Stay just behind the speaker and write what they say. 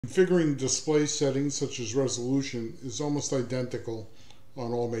Configuring display settings such as resolution is almost identical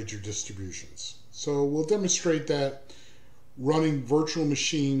on all major distributions. So we'll demonstrate that running virtual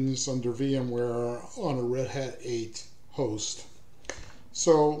machines under VMware on a Red Hat 8 host.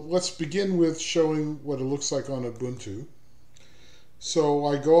 So let's begin with showing what it looks like on Ubuntu. So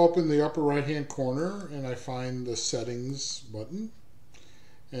I go up in the upper right hand corner and I find the settings button.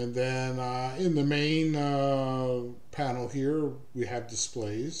 And then in the main panel here, we have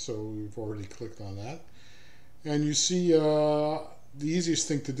displays, so we've already clicked on that. And you see the easiest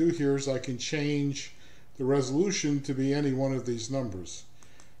thing to do here is I can change the resolution to be any one of these numbers.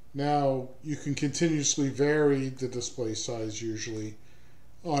 Now, you can continuously vary the display size usually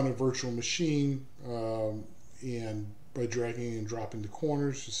on a virtual machine, and by dragging and dropping the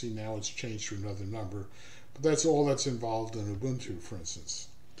corners, you see now it's changed to another number. But that's all that's involved in Ubuntu, for instance.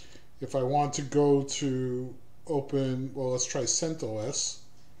 If I want to go to open, well, let's try CentOS.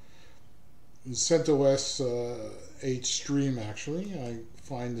 CentOS 8 Stream, actually. I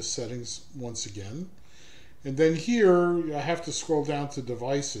find the settings once again. And then here, I have to scroll down to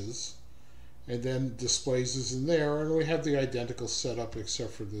Devices, and then Displays is in there, and we have the identical setup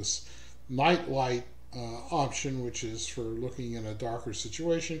except for this night light option, which is for looking in a darker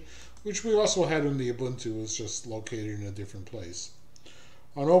situation, which we also had in the Ubuntu, is just located in a different place.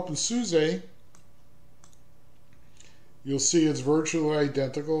 On OpenSUSE, you'll see it's virtually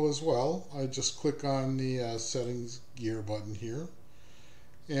identical as well. I just click on the settings gear button here.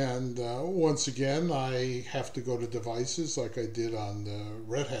 And once again, I have to go to devices like I did on the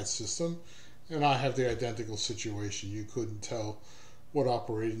Red Hat system. And I have the identical situation. You couldn't tell what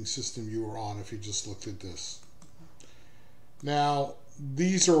operating system you were on if you just looked at this. Now,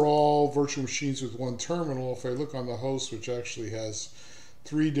 these are all virtual machines with one terminal. If I look on the host, which actually has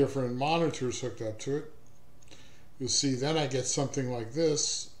 3 different monitors hooked up to it, you'll see then I get something like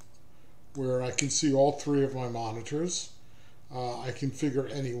this where I can see all 3 of my monitors. I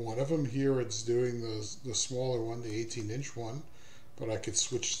configure any one of them. Here it's doing the smaller one, the 18-inch one, but I could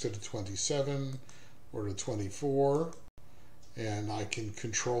switch to the 27 or the 24, and I can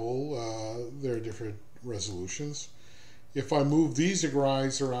control their different resolutions. If I move these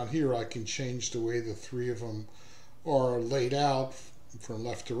guys around here, I can change the way the 3 of them are laid out from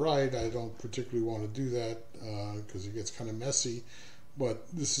left to right. I don't particularly want to do that because it gets kind of messy, but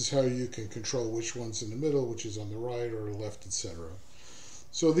this is how you can control which one's in the middle, which is on the right or left, etc.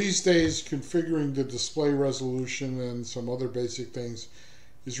 So these days, configuring the display resolution and some other basic things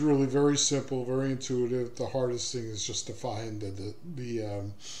is really very simple, very intuitive. The hardest thing is just to find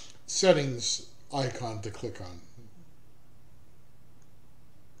the settings icon to click on.